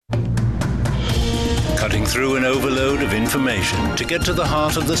cutting through an overload of information to get to the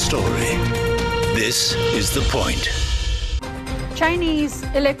heart of the story. This is The Point. Chinese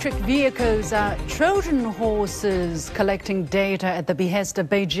electric vehicles are Trojan horses collecting data at the behest of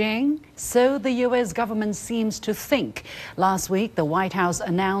Beijing. So the U.S. government seems to think. Last week, the White House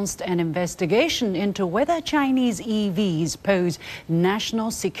announced an investigation into whether Chinese EVs pose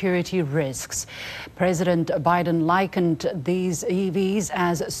national security risks. President Biden likened these EVs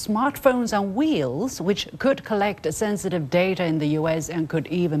as smartphones on wheels, which could collect sensitive data in the U.S. and could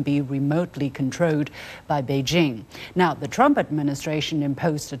even be remotely controlled by Beijing. Now, the Trump administration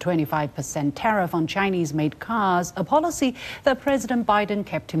imposed a 25% tariff on Chinese-made cars, a policy that President Biden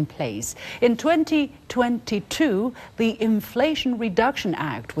kept in place. In 2022, the Inflation Reduction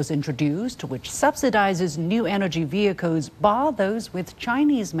Act was introduced, which subsidizes new energy vehicles, bar those with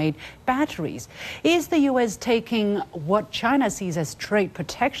Chinese-made batteries. Is the U.S. taking what China sees as trade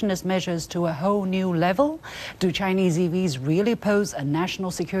protectionist measures to a whole new level? Do Chinese EVs really pose a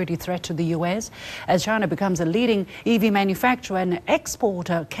national security threat to the U.S.? As China becomes a leading EV manufacturer and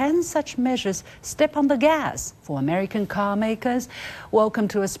exporter, can such measures step on the gas for American car makers? Welcome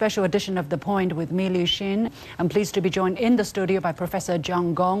to a special edition of The Point with me, Liu Xin. I'm pleased to be joined in the studio by Professor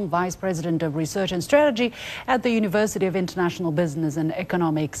John Gong, Vice President of Research and Strategy at the University of International Business and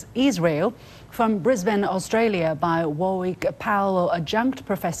Economics, Israel. From Brisbane, Australia, by Warwick Powell, Adjunct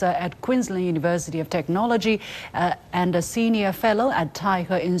Professor at Queensland University of Technology and a Senior Fellow at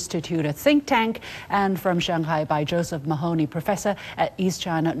Taihe Institute, a think tank. And from Shanghai, by Joseph Mahoney, Professor at East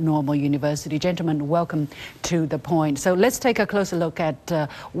China Normal University. Gentlemen, welcome to The Point. So let's take a closer look at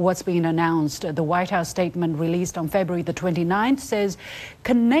what's been announced. The White House statement released on February the 29th says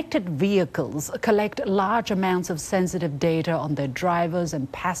connected vehicles collect large amounts of sensitive data on their drivers and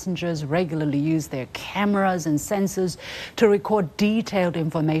passengers, regularly use their cameras and sensors to record detailed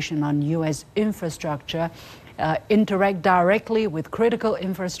information on U.S. infrastructure, interact directly with critical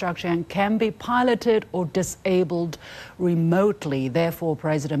infrastructure, and can be piloted or disabled remotely. Therefore,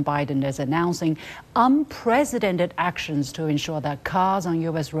 President Biden is announcing unprecedented actions to ensure that cars on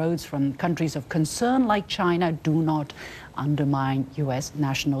U.S. roads from countries of concern like China do not undermine U.S.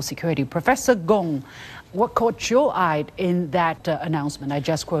 national security. Professor Gong, what caught your eye in that announcement I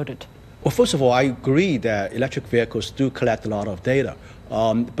just quoted? Well, first of all, I agree that electric vehicles do collect a lot of data.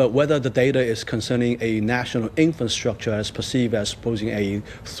 But whether the data is concerning a national infrastructure as perceived as posing a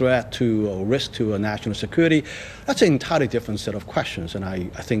threat to or risk to national security, that's an entirely different set of questions, and I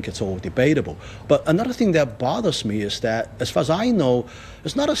think it's all debatable. But another thing that bothers me is that, as far as I know,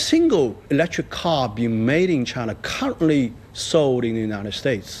 there's not a single electric car being made in China currently sold in the United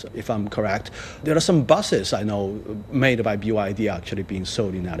States, if I'm correct. There are some buses I know made by BYD actually being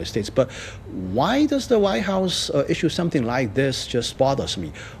sold in the United States. But why does the White House issue something like this just bothers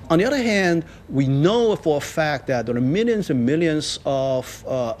me? On the other hand, we know for a fact that there are millions and millions of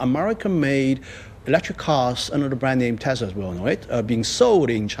American-made electric cars under the brand name Tesla, as we all know it, being sold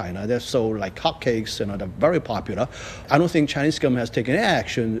in China. They're sold like hotcakes, they're very popular. I don't think Chinese government has taken any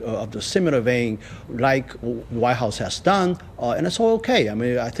action of the similar vein like the White House has done, and it's all okay. I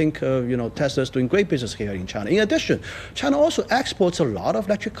mean, I think Tesla is doing great business here in China. In addition, China also exports a lot of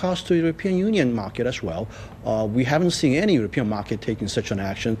electric cars to the European Union market as well. We haven't seen any European market taking such an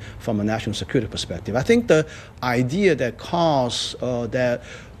action from a national security perspective. I think the idea that cars that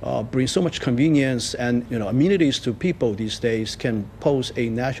bring so much convenience and amenities to people these days can pose a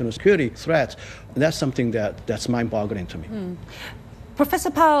national security threat, that's something that's mind-boggling to me. Professor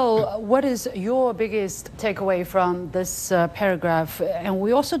Powell, what is your biggest takeaway from this paragraph? And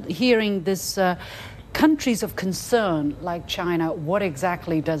we're also hearing this countries of concern like China. What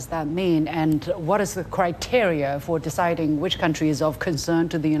exactly does that mean? And what is the criteria for deciding which country is of concern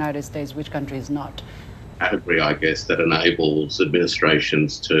to the United States, which country is not? Category, I guess, that enables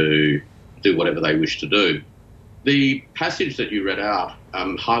administrations to do whatever they wish to do. The passage that you read out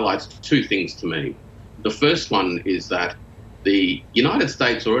highlights two things to me. The first one is that the United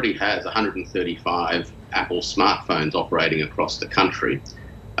States already has 135 Apple smartphones operating across the country,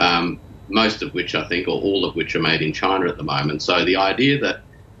 most of which, I think, or all of which are made in China at the moment. So the idea that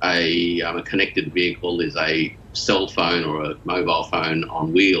a connected vehicle is a cell phone or a mobile phone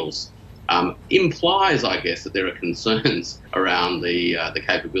on wheels implies, I guess, that there are concerns around the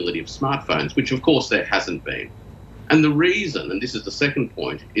capability of smartphones, which of course there hasn't been. And the reason, and this is the second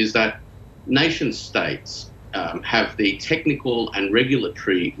point, is that nation states have the technical and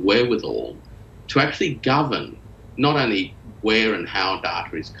regulatory wherewithal to actually govern not only where and how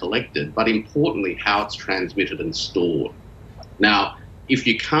data is collected, but importantly, how it's transmitted and stored. Now, if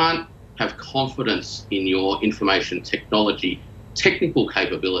you can't have confidence in your information technology technical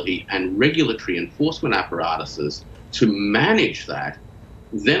capability and regulatory enforcement apparatuses to manage that,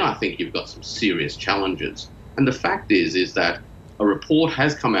 then I think you've got some serious challenges. And the fact is that a report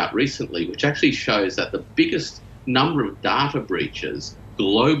has come out recently which actually shows that the biggest number of data breaches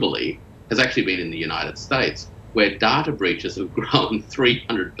globally has actually been in the United States, where data breaches have grown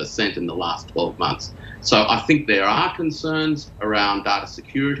 300% in the last 12 months. So I think there are concerns around data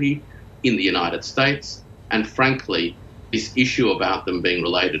security in the United States, and frankly, this issue about them being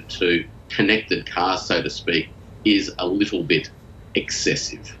related to connected cars, so to speak, is a little bit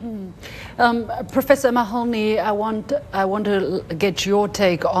excessive. Professor Mahoney, I want to get your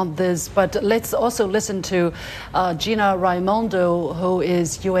take on this, but let's also listen to Gina Raimondo, who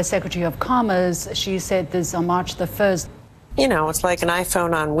is U.S. Secretary of Commerce. She said this on March the 1st. You know, it's like an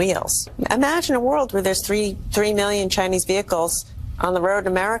iPhone on wheels. Imagine a world where there's 3 million Chinese vehicles on the road in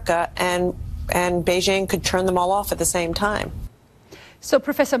America, and Beijing could turn them all off at the same time. So,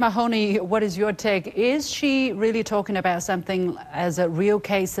 Professor Mahoney, what is your take? Is she really talking about something as a real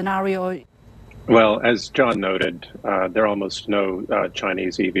case scenario? Well, as John noted, there are almost no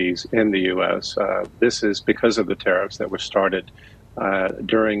Chinese EVs in the U.S. This is because of the tariffs that were started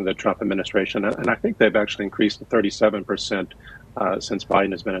during the Trump administration. And I think they've actually increased to 37% since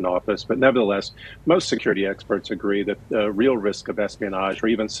Biden has been in office. But nevertheless, most security experts agree that the real risk of espionage or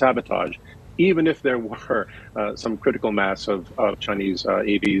even sabotage, even if there were some critical mass of Chinese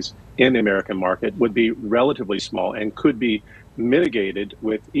EVs in the American market, would be relatively small and could be mitigated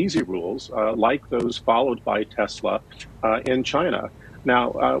with easy rules like those followed by Tesla in China.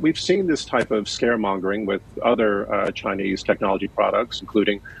 Now, we've seen this type of scaremongering with other Chinese technology products,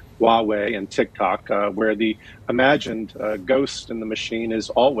 including Huawei and TikTok, where the imagined ghost in the machine is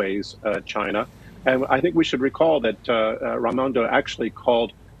always China. And I think we should recall that Raimondo actually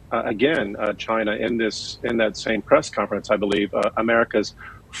called again China in that same press conference, I believe, America's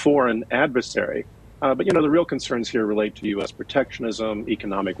foreign adversary. But, you know, the real concerns here relate to U.S. protectionism,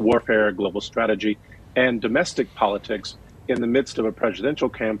 economic warfare, global strategy, and domestic politics in the midst of a presidential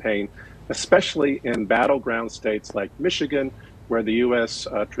campaign, especially in battleground states like Michigan, where the U.S.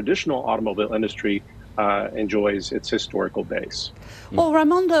 Traditional automobile industry enjoys its historical base. Well,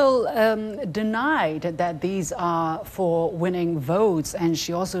 Raimondo denied that these are for winning votes, and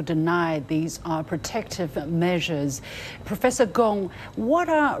she also denied these are protective measures. Professor Gong, what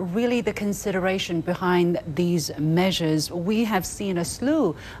are really the consideration behind these measures? We have seen a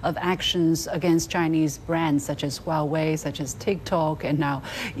slew of actions against Chinese brands such as Huawei, such as TikTok, and now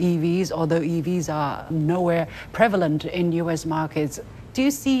EVs, although EVs are nowhere prevalent in U.S. markets. Do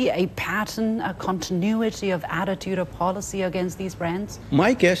you see a pattern, a continuity of attitude or policy against these brands?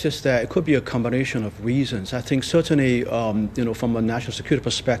 My guess is that it could be a combination of reasons. I think certainly, from a national security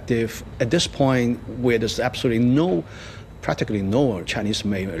perspective, at this point where there's absolutely practically no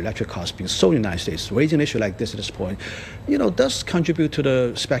Chinese-made electric cars being sold in the United States, raising an issue like this at this point, does contribute to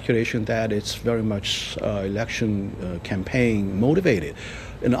the speculation that it's very much election campaign motivated.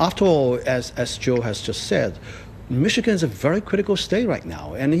 And after all, as Joe has just said, Michigan is a very critical state right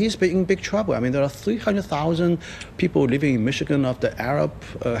now, and he's in big trouble. I mean, there are 300,000 people living in Michigan of the Arab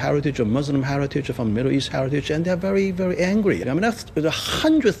heritage or Muslim heritage or from Middle East heritage, and they're very, very angry. I mean, there's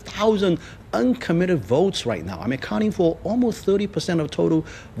 100,000 uncommitted votes right now. I mean, accounting for almost 30% of total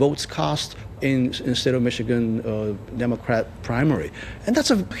votes cast in state of Michigan Democrat primary. And that's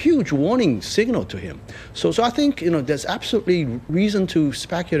a huge warning signal to him. So I think, there's absolutely reason to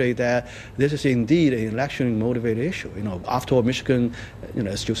speculate that this is indeed an election motivated issue. After all, Michigan,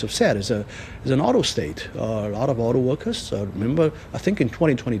 as Joseph said, is an auto state. A lot of auto workers. Remember, I think in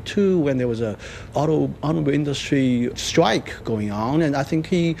 2022 when there was a automobile industry strike going on, and I think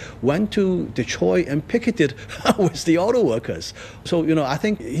he went to Detroit and picketed with the auto workers. So, I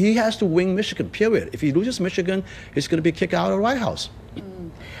think he has to win Michigan, period. If he loses Michigan, he's going to be kicked out of the White House.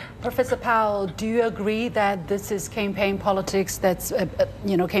 Professor Powell, do you agree that this is campaign politics that's,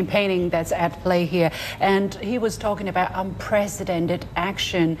 campaigning that's at play here? And he was talking about unprecedented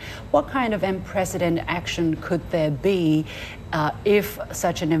action. What kind of unprecedented action could there be if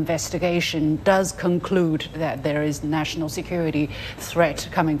such an investigation does conclude that there is national security threat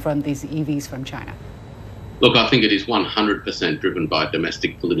coming from these EVs from China? Look, I think it is 100% driven by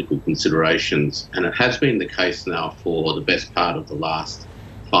domestic political considerations, and it has been the case now for the best part of the last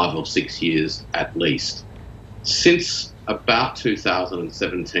 5 or 6 years at least. Since about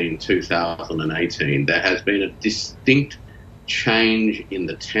 2017, 2018, there has been a distinct change in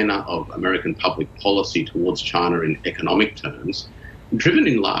the tenor of American public policy towards China in economic terms, driven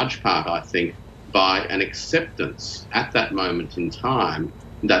in large part, I think, by an acceptance at that moment in time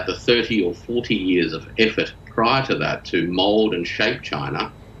that the 30 or 40 years of effort prior to that to mould and shape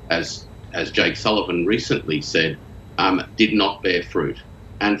China, as Jake Sullivan recently said, did not bear fruit.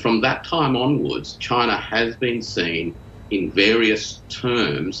 And from that time onwards, China has been seen in various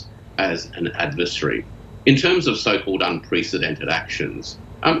terms as an adversary. In terms of so-called unprecedented actions,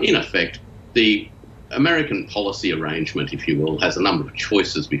 in effect, the American policy arrangement, if you will, has a number of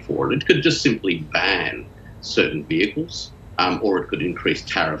choices before it. It could just simply ban certain vehicles, or it could increase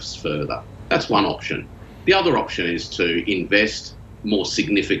tariffs further. That's one option. The other option is to invest more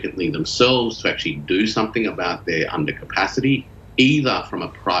significantly themselves to actually do something about their undercapacity, either from a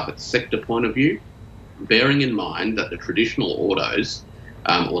private sector point of view, bearing in mind that the traditional autos,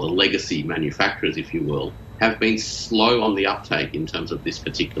 or the legacy manufacturers, if you will, have been slow on the uptake in terms of this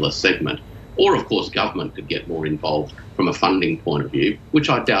particular segment. Or, of course, government could get more involved from a funding point of view, which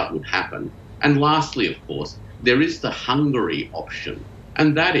I doubt would happen. And lastly, of course, there is the Hungary option,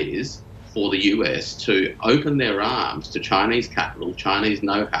 and that is for the US to open their arms to Chinese capital, Chinese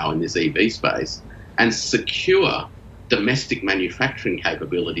know-how in this EV space, and secure domestic manufacturing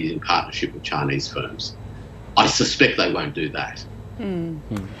capabilities in partnership with Chinese firms. I suspect they won't do that.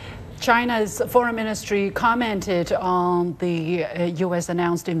 China's foreign ministry commented on the U.S.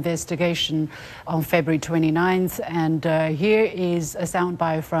 announced investigation on February 29th. And here is a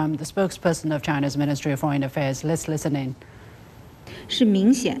soundbite from the spokesperson of China's Ministry of Foreign Affairs. Let's listen in. 是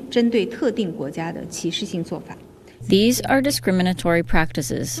明显针对特定国家的歧视性做法。 These are discriminatory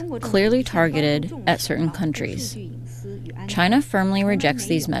practices clearly targeted at certain countries. China firmly rejects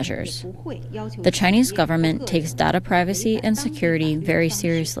these measures. The Chinese government takes data privacy and security very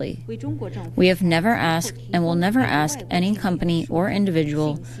seriously. We have never asked and will never ask any company or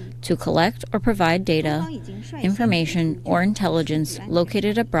individual to collect or provide data, information, or intelligence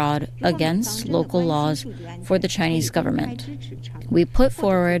located abroad against local laws for the Chinese government. We put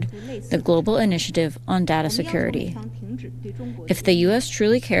forward the Global Initiative on Data Security. If the U.S.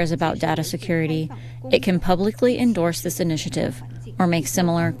 truly cares about data security, it can publicly endorse this initiative or make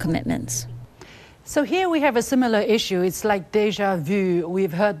similar commitments. So here we have a similar issue. It's like deja vu.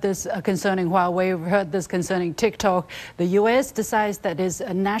 We've heard this concerning Huawei. We've heard this concerning TikTok. The U.S. decides that is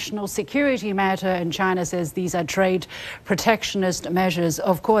a national security matter, and China says these are trade protectionist measures.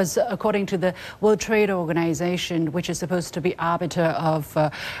 Of course, according to the World Trade Organization, which is supposed to be arbiter of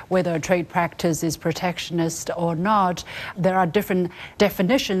whether a trade practice is protectionist or not, there are different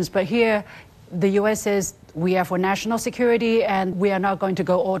definitions. But here, the U.S. says we are for national security and we are not going to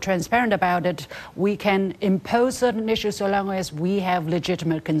go all transparent about it. We can impose certain issues so long as we have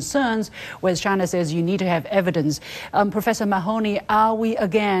legitimate concerns, whereas China says you need to have evidence. Professor Mahoney, are we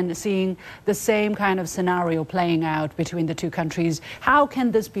again seeing the same kind of scenario playing out between the two countries? How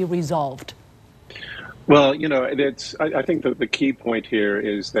can this be resolved? Well, you know, I think the key point here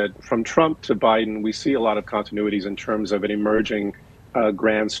is that from Trump to Biden, we see a lot of continuities in terms of an emerging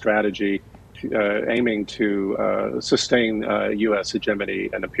grand strategy aiming to sustain U.S. hegemony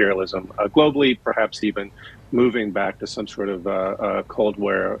and imperialism globally, perhaps even moving back to some sort of Cold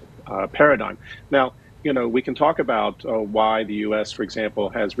War paradigm. Now, you know, we can talk about why the U.S., for example,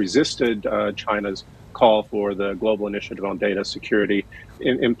 has resisted China's call for the Global Initiative on Data Security.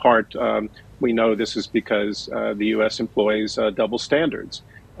 In part, we know this is because the U.S. employs double standards.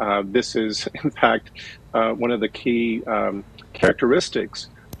 This is, in fact, one of the key characteristics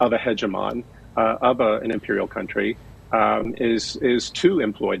of a hegemon, of an imperial country, is to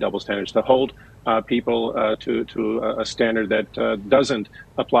employ double standards, to hold people to a standard that doesn't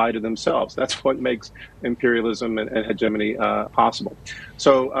apply to themselves. That's what makes imperialism and hegemony possible.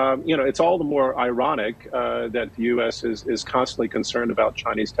 So, you know, it's all the more ironic that the U.S. is constantly concerned about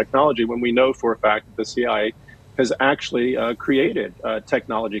Chinese technology when we know for a fact that the CIA has actually created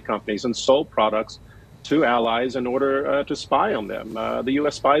technology companies and sold products to allies in order to spy on them. The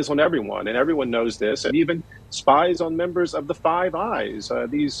U.S. spies on everyone, and everyone knows this, and even spies on members of the Five Eyes,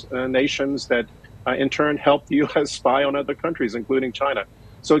 these nations that in turn help the U.S. spy on other countries, including China.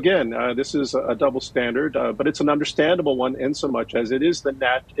 So again, this is a double standard, but it's an understandable one in so much as it is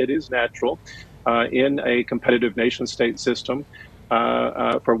natural in a competitive nation-state system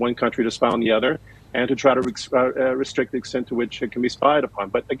for one country to spy on the other, and to try to restrict the extent to which it can be spied upon.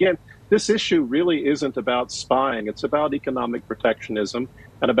 But again, this issue really isn't about spying. It's about economic protectionism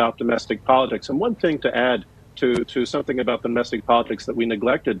and about domestic politics. And one thing to add to something about domestic politics that we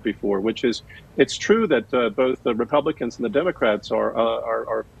neglected before, which is it's true that both the Republicans and the Democrats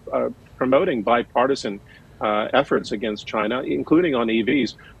are promoting bipartisan efforts against China, including on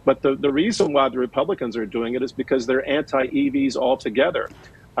EVs. But the reason why the Republicans are doing it is because they're anti-EVs altogether.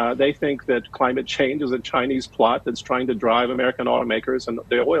 They think that climate change is a Chinese plot that's trying to drive American automakers and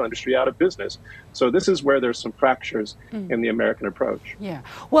the oil industry out of business. So this is where there's some fractures in the American approach. Yeah.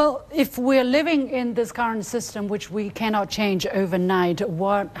 Well, if we're living in this current system, which we cannot change overnight,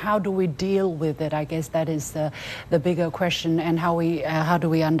 how do we deal with it? I guess that is the bigger question, and how do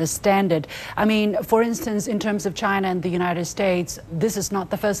we understand it? I mean, for instance, in terms of China and the United States, this is not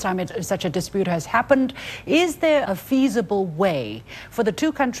the first time such a dispute has happened. Is there a feasible way for the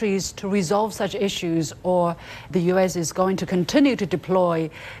two countries to resolve such issues, or the U.S. is going to continue to deploy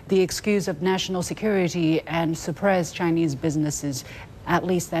the excuse of national security and suppress Chinese businesses? At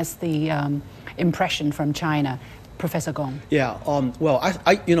least that's the impression from China. Professor Gong. Yeah, well,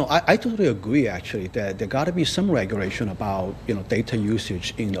 I totally agree, actually, that there got to be some regulation about, data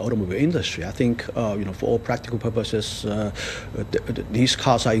usage in the automobile industry. I think, for all practical purposes, these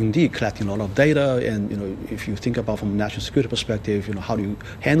cars are indeed collecting a lot of data. And, if you think about from a national security perspective, how do you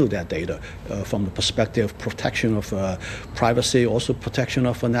handle that data from the perspective of protection of privacy, also protection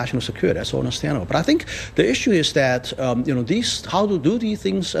of national security? That's all understandable. But I think the issue is that, how to do these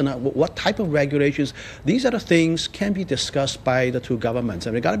things and what type of regulations, these are the things can be discussed by the two governments,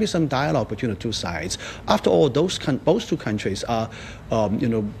 and there got to be some dialogue between the two sides. After all, both two countries are,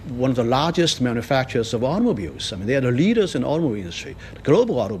 one of the largest manufacturers of automobiles. I mean, they are the leaders in the automobile industry, the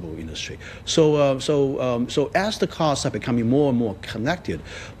global automobile industry. So as the cars are becoming more and more connected,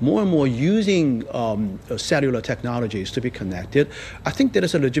 more and more using cellular technologies to be connected, I think there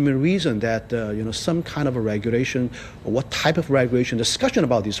is a legitimate reason that some kind of a regulation, or what type of regulation, discussion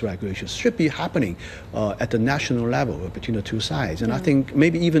about these regulations should be happening at the national level between the two sides. And I think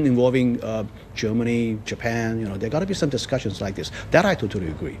maybe even involving Germany, Japan, there got to be some discussions like this. That I totally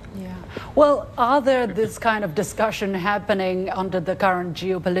agree. Yeah. Well, are there this kind of discussion happening under the current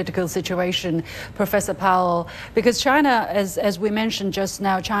geopolitical situation, Professor Powell? Because China, as we mentioned just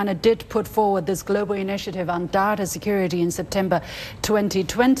now, China did put forward this global initiative on data security in September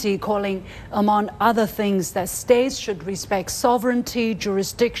 2020, calling, among other things, that states should respect sovereignty,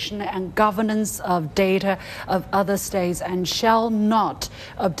 jurisdiction, and governance of data of other states, and shall not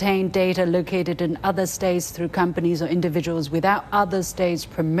obtain data located in other states through companies or individuals without other states'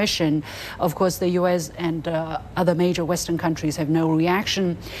 permission. Of course, the U.S. and other major Western countries have no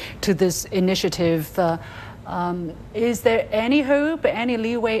reaction to this initiative. Is there any hope, any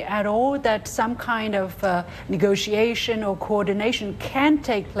leeway at all that some kind of negotiation or coordination can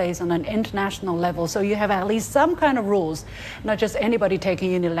take place on an international level, so you have at least some kind of rules, not just anybody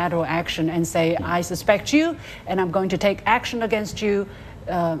taking unilateral action and say, I suspect you and I'm going to take action against you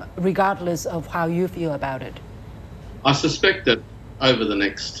regardless of how you feel about it? I suspect that over the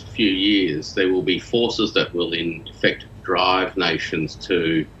next few years there will be forces that will in effect drive nations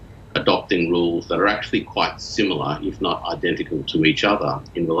to adopting rules that are actually quite similar, if not identical to each other,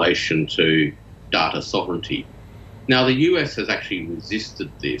 in relation to data sovereignty. Now, the US has actually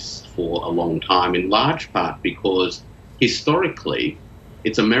resisted this for a long time, in large part because historically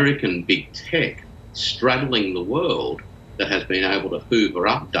it's American big tech straddling the world that has been able to hoover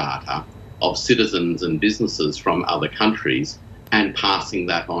up data of citizens and businesses from other countries and passing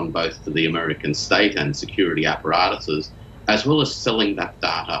that on both to the American state and security apparatuses, as well as selling that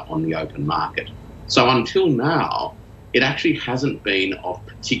data on the open market. So until now, it actually hasn't been of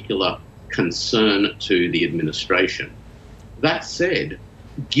particular concern to the administration. That said,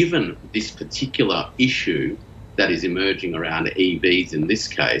 given this particular issue that is emerging around EVs in this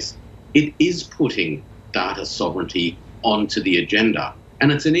case, it is putting data sovereignty onto the agenda.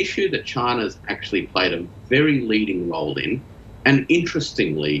 And it's an issue that China's actually played a very leading role in. And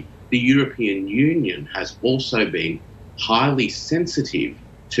interestingly, the European Union has also been highly sensitive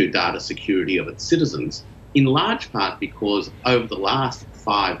to data security of its citizens, in large part because over the last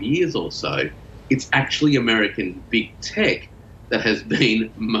 5 years or so, it's actually American big tech that has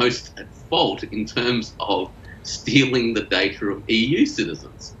been most at fault in terms of stealing the data of EU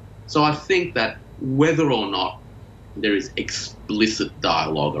citizens. So I think that whether or not there is explicit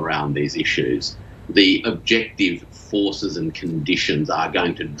dialogue around these issues, the objective forces and conditions are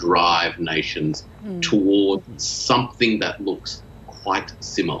going to drive nations towards something that looks quite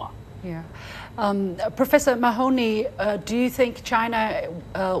similar. Yeah. Professor Mahoney, do you think China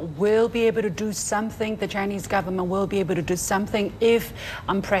will be able to do something, the Chinese government will be able to do something if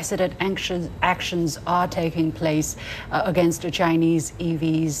unprecedented actions are taking place against the Chinese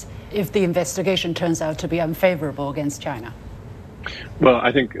EVs, if the investigation turns out to be unfavorable against China? Well,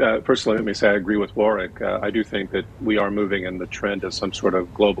 I think, firstly, let me say I agree with Warwick. I do think that we are moving in the trend of some sort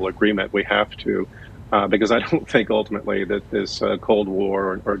of global agreement. We have to because I don't think ultimately that this Cold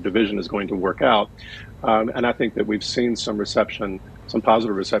War or division is going to work out. And I think that we've seen some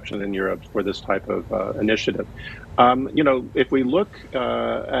positive reception in Europe for this type of initiative. If we look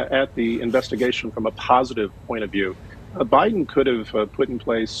at the investigation from a positive point of view, Biden could have put in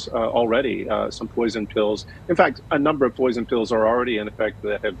place already some poison pills. In fact, a number of poison pills are already in effect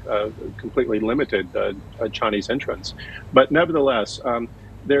that have completely limited Chinese entrance. But nevertheless,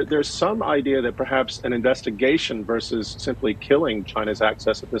 there's some idea that perhaps an investigation versus simply killing China's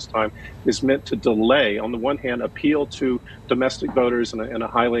access at this time is meant to delay, on the one hand, appeal to domestic voters in a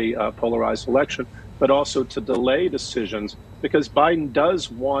highly polarized election, but also to delay decisions, because Biden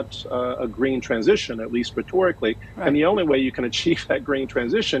does want a green transition, at least rhetorically. Right. And the only way you can achieve that green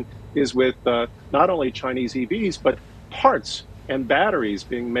transition is with not only Chinese EVs, but parts and batteries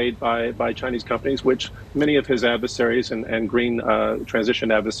being made by Chinese companies, which many of his adversaries and green transition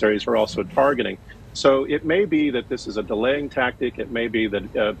adversaries are also targeting. So it may be that this is a delaying tactic. It may be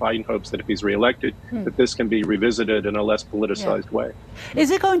that Biden hopes that if he's reelected, that this can be revisited in a less politicized way. Is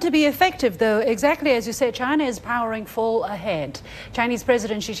it going to be effective, though? Exactly as you said, China is powering full ahead. Chinese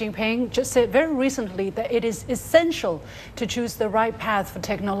President Xi Jinping just said very recently that it is essential to choose the right path for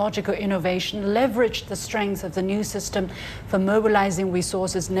technological innovation, leverage the strength of the new system for mobilizing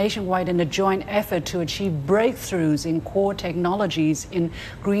resources nationwide in a joint effort to achieve breakthroughs in core technologies in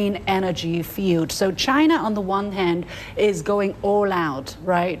green energy fields. So China, on the one hand, is going all out,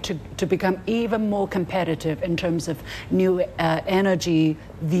 right, to become even more competitive in terms of new energy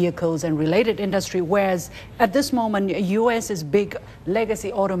vehicles and related industry, whereas at this moment, U.S.'s big legacy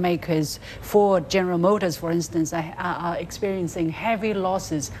automakers, Ford, General Motors, for instance, are experiencing heavy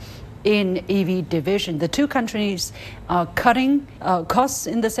losses in EV division. The two countries are cutting costs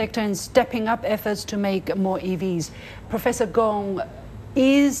in the sector and stepping up efforts to make more EVs. Professor Gong,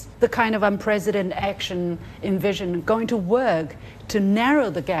 is the kind of unprecedented action envisioned going to work to narrow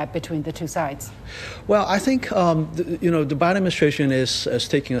the gap between the two sides? Well, I think the Biden administration is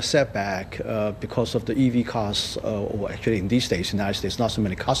taking a setback because of the EV cars, or actually in these days in the United States, not so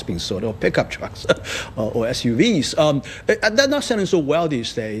many cars being sold, or pickup trucks or SUVs. They're not selling so well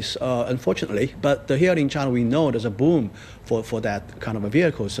these days, unfortunately. But here in China, we know there's a boom for that kind of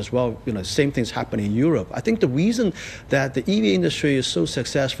vehicles as well. Same things happen in Europe. I think the reason that the EV industry is so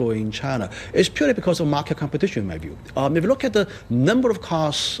successful in China is purely because of market competition, in my view. If you look at the number of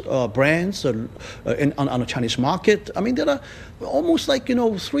cars, brands on the Chinese market, I mean, there are almost like,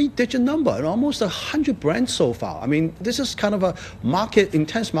 three-digit number, and almost 100 brands so far. I mean, this is kind of a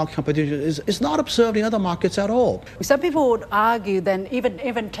intense market competition. It's not observed in other markets at all. Some people would argue then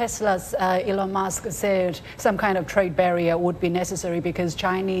even Tesla's Elon Musk said some kind of trade barrier would be necessary because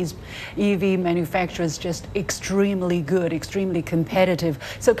Chinese EV manufacturers just extremely good, extremely competitive.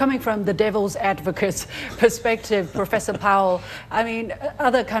 So coming from the devil's advocate's perspective, Professor Powell, I mean,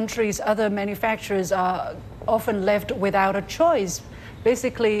 other countries, other manufacturers are often left without a choice.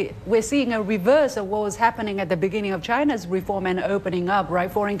 Basically, we're seeing a reverse of what was happening at the beginning of China's reform and opening up,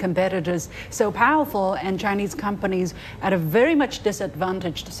 right? Foreign competitors so powerful and Chinese companies at a very much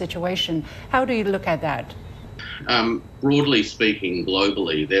disadvantaged situation. How do you look at that? Broadly speaking,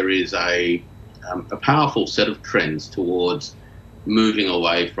 globally, there is a powerful set of trends towards moving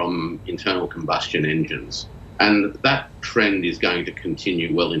away from internal combustion engines. And that trend is going to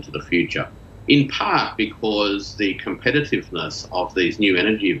continue well into the future, in part because the competitiveness of these new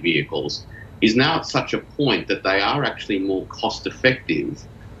energy vehicles is now at such a point that they are actually more cost effective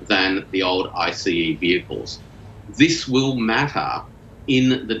than the old ICE vehicles. This will matter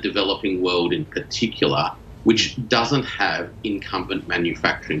in the developing world in particular, which doesn't have incumbent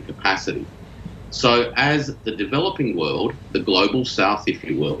manufacturing capacity. So as the developing world, the global south, if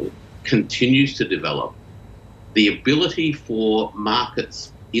you will, continues to develop, the ability for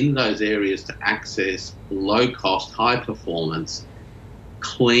markets in those areas to access low-cost, high-performance,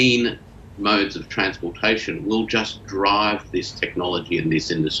 clean modes of transportation will just drive this technology and this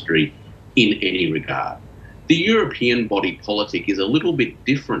industry in any regard. The European body politic is a little bit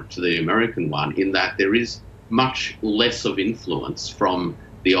different to the American one in that there is much less of influence from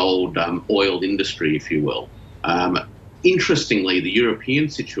the old oil industry, if you will. Interestingly, the European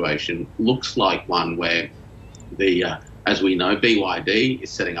situation looks like one where as we know, BYD is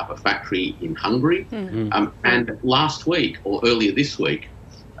setting up a factory in Hungary. And last week, or earlier this week,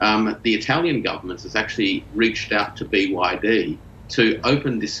 the Italian government has actually reached out to BYD to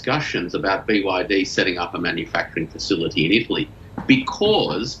open discussions about BYD setting up a manufacturing facility in Italy,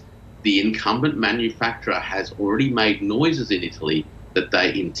 because the incumbent manufacturer has already made noises in Italy that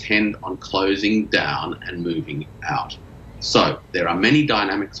they intend on closing down and moving out. So there are many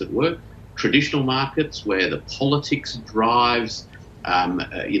dynamics at work. traditional markets where the politics drives,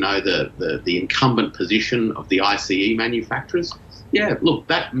 the incumbent position of the ICE manufacturers, yeah, look,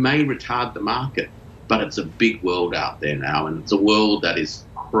 that may retard the market, but it's a big world out there now, and it's a world that is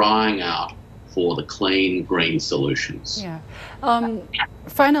crying out for the clean, green solutions. Yeah.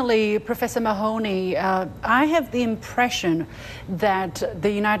 Finally, Professor Mahoney, I have the impression that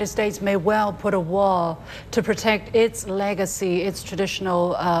the United States may well put a wall to protect its legacy, its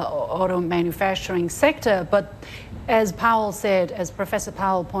traditional auto manufacturing sector, but as Powell said, as Professor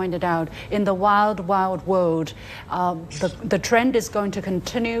Powell pointed out, in the wild, wild world, the trend is going to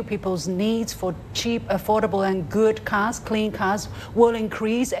continue. People's needs for cheap, affordable, and good cars, clean cars, will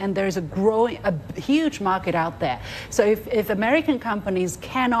increase, and there's a huge market out there. So if American companies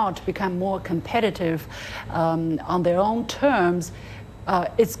cannot become more competitive on their own terms,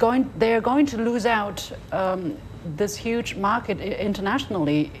 they're going to lose out this huge market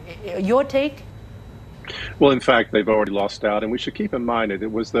internationally. Your take? Well, in fact, they've already lost out. And we should keep in mind that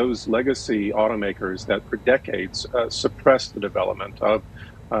it was those legacy automakers that for decades suppressed the development of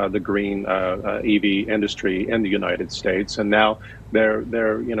the green EV industry in the United States. And now they're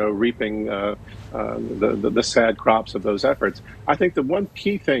reaping the sad crops of those efforts. I think the one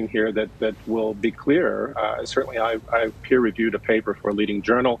key thing here that will be clear, certainly I peer-reviewed a paper for a leading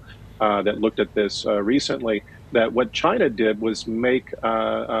journal that looked at this recently, that what China did was make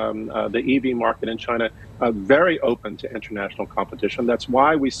the EV market in China very open to international competition. That's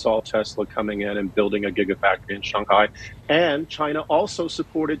why we saw Tesla coming in and building a gigafactory in Shanghai. And China also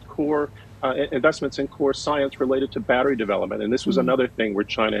supported core investments in core science related to battery development. And this was another thing where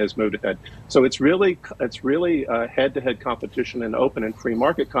China has moved ahead. So it's really head-to-head competition and open and free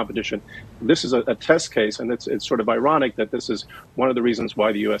market competition. This is a test case, and it's sort of ironic that this is one of the reasons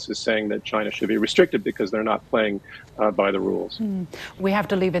why the U.S. is saying that China should be restricted, because they're not playing by the rules. We have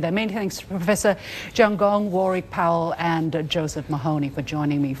to leave it there. Many thanks to Professor John Gong, Warwick Powell, and Joseph Mahoney for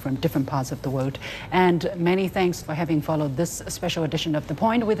joining me from different parts of the world. And many thanks for having followed this special edition of The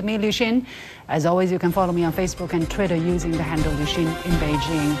Point with me, Liu Xin. As always, you can follow me on Facebook and Twitter using the handle Liu Xin in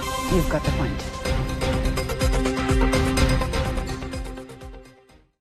Beijing. You've got the point.